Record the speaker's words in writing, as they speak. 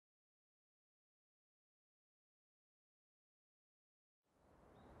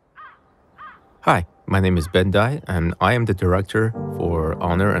Hi, my name is Ben Dai, and I am the director for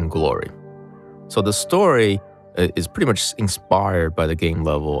Honor and Glory. So the story is pretty much inspired by the game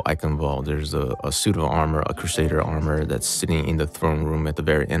level Iconval. There's a suit of armor, a Crusader armor that's sitting in the throne room at the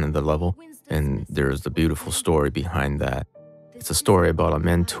very end of the level, and there's the beautiful story behind that. It's a story about a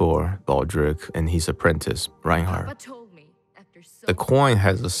mentor, Baldric, and his apprentice, Reinhardt. The coin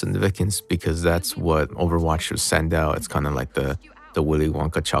has a significance because that's what Overwatch should send out. It's kind of like the Willy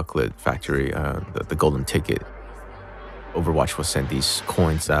Wonka chocolate factory, the golden ticket. Overwatch will send these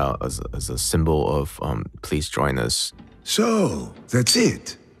coins out as a symbol of please join us. So, that's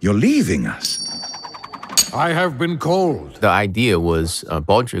it. You're leaving us. I have been called. The idea was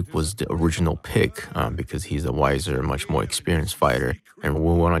Baldric was the original pick because he's a wiser, much more experienced fighter, and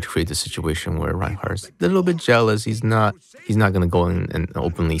we wanted to create a situation where Reinhardt's a little bit jealous. He's not going to go in and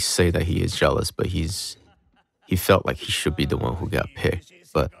openly say that he is jealous, but he felt like he should be the one who got picked.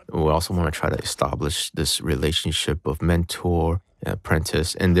 But we also want to try to establish this relationship of mentor and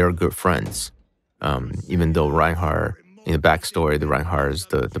apprentice, and they're good friends. Even though Reinhardt, in the backstory, the Reinhardt is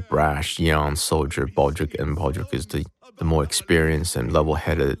the brash, young soldier, and Baldric is the more experienced and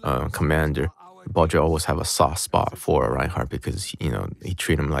level-headed commander. Baldric always have a soft spot for Reinhardt because, he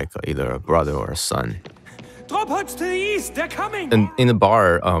treat him like either a brother or a son. Drop pods to the east, they're coming! And in the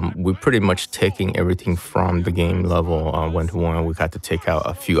bar, we're pretty much taking everything from the game level one-to-one. We had to take out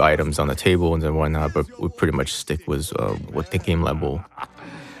a few items on the table and then whatnot, but we pretty much stick with the game level.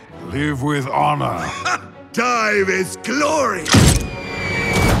 Live with honor. Die with glory!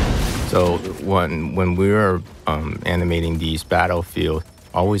 So when we were animating these battlefields,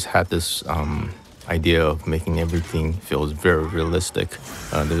 I always had this idea of making everything feels very realistic.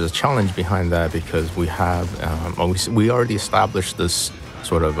 There's a challenge behind that because we have we already established this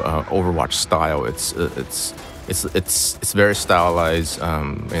sort of Overwatch style. It's very stylized.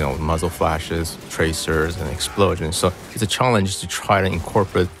 Muzzle flashes, tracers, and explosions. So it's a challenge to try to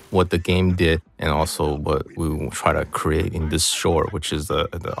incorporate what the game did and also what we will try to create in this short, which is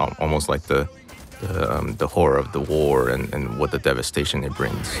almost like the horror of the war and what the devastation it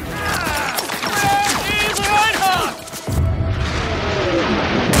brings.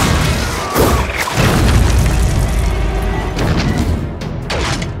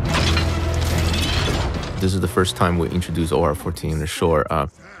 This is the first time we introduce OR-14 in the short.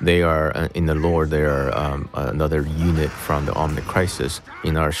 They are, in the lore, they are another unit from the Omnic Crisis.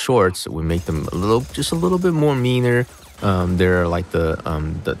 In our shorts, we make them just a little bit more meaner. They're like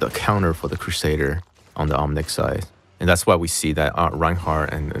the counter for the Crusader on the Omnic side. And that's why we see that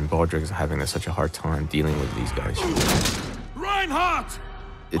Reinhardt and Baldric is having such a hard time dealing with these guys. Reinhardt!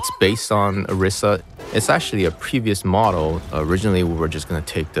 It's based on Orisa. It's actually a previous model. Originally, we were just going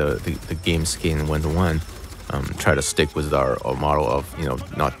to take the game skin one-to-one, try to stick with our model of,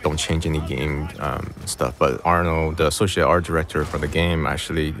 don't change any game stuff. But Arno, the associate art director for the game,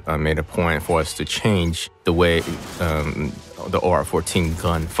 actually made a point for us to change the way the OR-14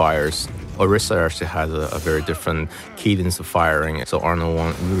 gun fires. Orisa actually has a very different cadence of firing, so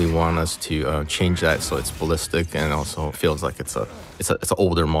Arno really want us to change that so it's ballistic and also feels like it's an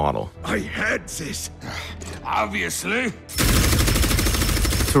older model. I had this. Obviously.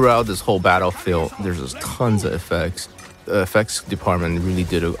 Throughout this whole battlefield, there's just tons of effects. The effects department really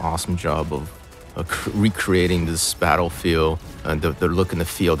did an awesome job of recreating this battlefield, the look and the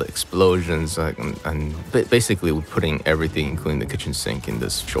feel, the explosions, and basically we're putting everything, including the kitchen sink, in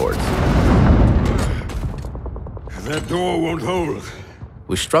this short. That door won't hold.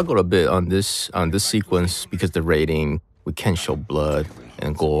 We struggled a bit on this sequence because the rating, we can't show blood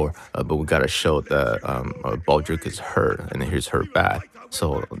and gore, but we gotta show that Baldric is hurt and he's hurt bad.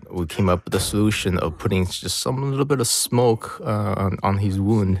 So we came up with a solution of putting just a little bit of smoke on his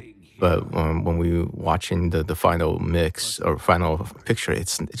wound. But when we were watching the final mix or final picture,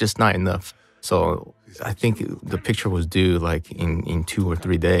 it's just not enough. So I think the picture was due like in 2 or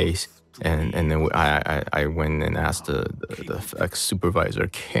 3 days. And then I went and asked the FX supervisor,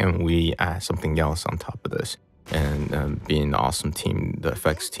 can we add something else on top of this? And being the awesome team, the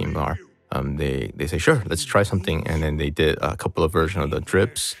FX team are, they say, sure, let's try something. And then they did a couple of versions of the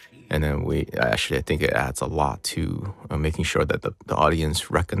drips. And then I think it adds a lot to making sure that the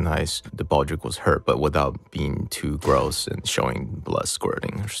audience recognize the Baldric was hurt, but without being too gross and showing blood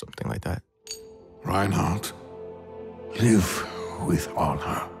squirting or something like that. Reinhardt, live with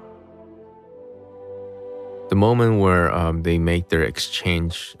honor. The moment where they make their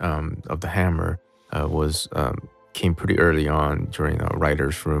exchange of the hammer came pretty early on during a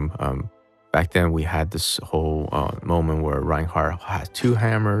writer's room. Back then, we had this whole moment where Reinhardt had 2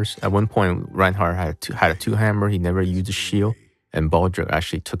 hammers. At one point, Reinhardt had a 2-hammer. He never used a shield. and Baldric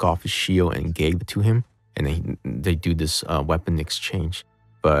actually took off his shield and gave it to him, and then they do this weapon exchange.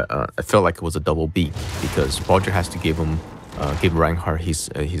 But I felt like it was a double beat because Baldric has to give Reinhardt his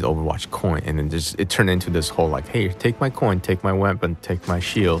Overwatch coin, and then it turned into this whole like, hey, take my coin, take my weapon, take my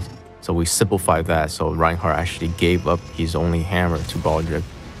shield. So we simplified that. So Reinhardt actually gave up his only hammer to Baldric,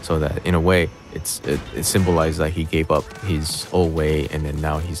 so that in a way it symbolized that he gave up his old way, and then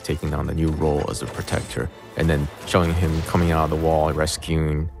now he's taking on the new role as a protector, and then showing him coming out of the wall,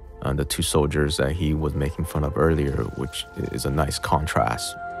 rescuing the two soldiers that he was making fun of earlier, which is a nice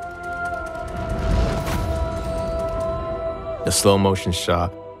contrast. The slow motion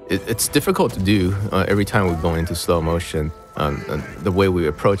shot, it's difficult to do every time we go into slow motion. The way we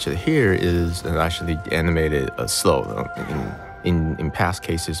approach it here is actually animated slow. In past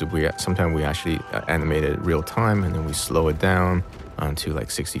cases, sometimes we actually animate it real time, and then we slow it down to like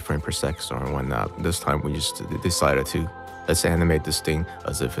 60 frames per second or whatnot. This time we just decided to let's animate this thing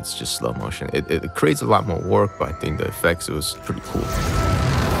as if it's just slow motion. It creates a lot more work, but I think the effects, it was pretty cool.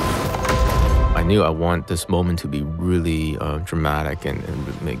 I knew I want this moment to be really dramatic and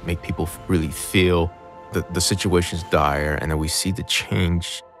make people really feel the situation's dire, and then we see the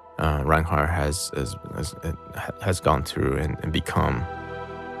change Reinhardt has gone through and become.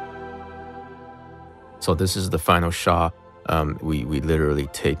 So this is the final shot. We literally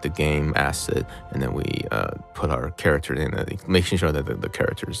take the game asset and then we put our character in it, making sure that the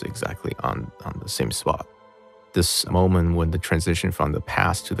character is exactly on the same spot. This moment when the transition from the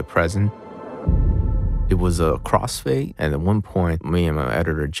past to the present, it was a crossfade, and at one point, me and my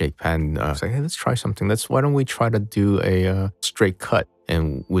editor Jake Patton was like, "Hey, let's try something. Why don't we try to do a straight cut?"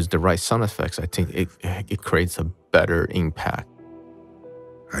 And with the right sound effects, I think it creates a better impact.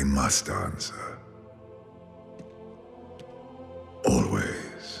 I must answer.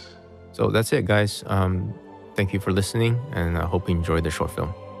 Always. So that's it, guys. Thank you for listening, and I hope you enjoyed the short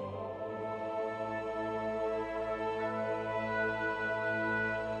film.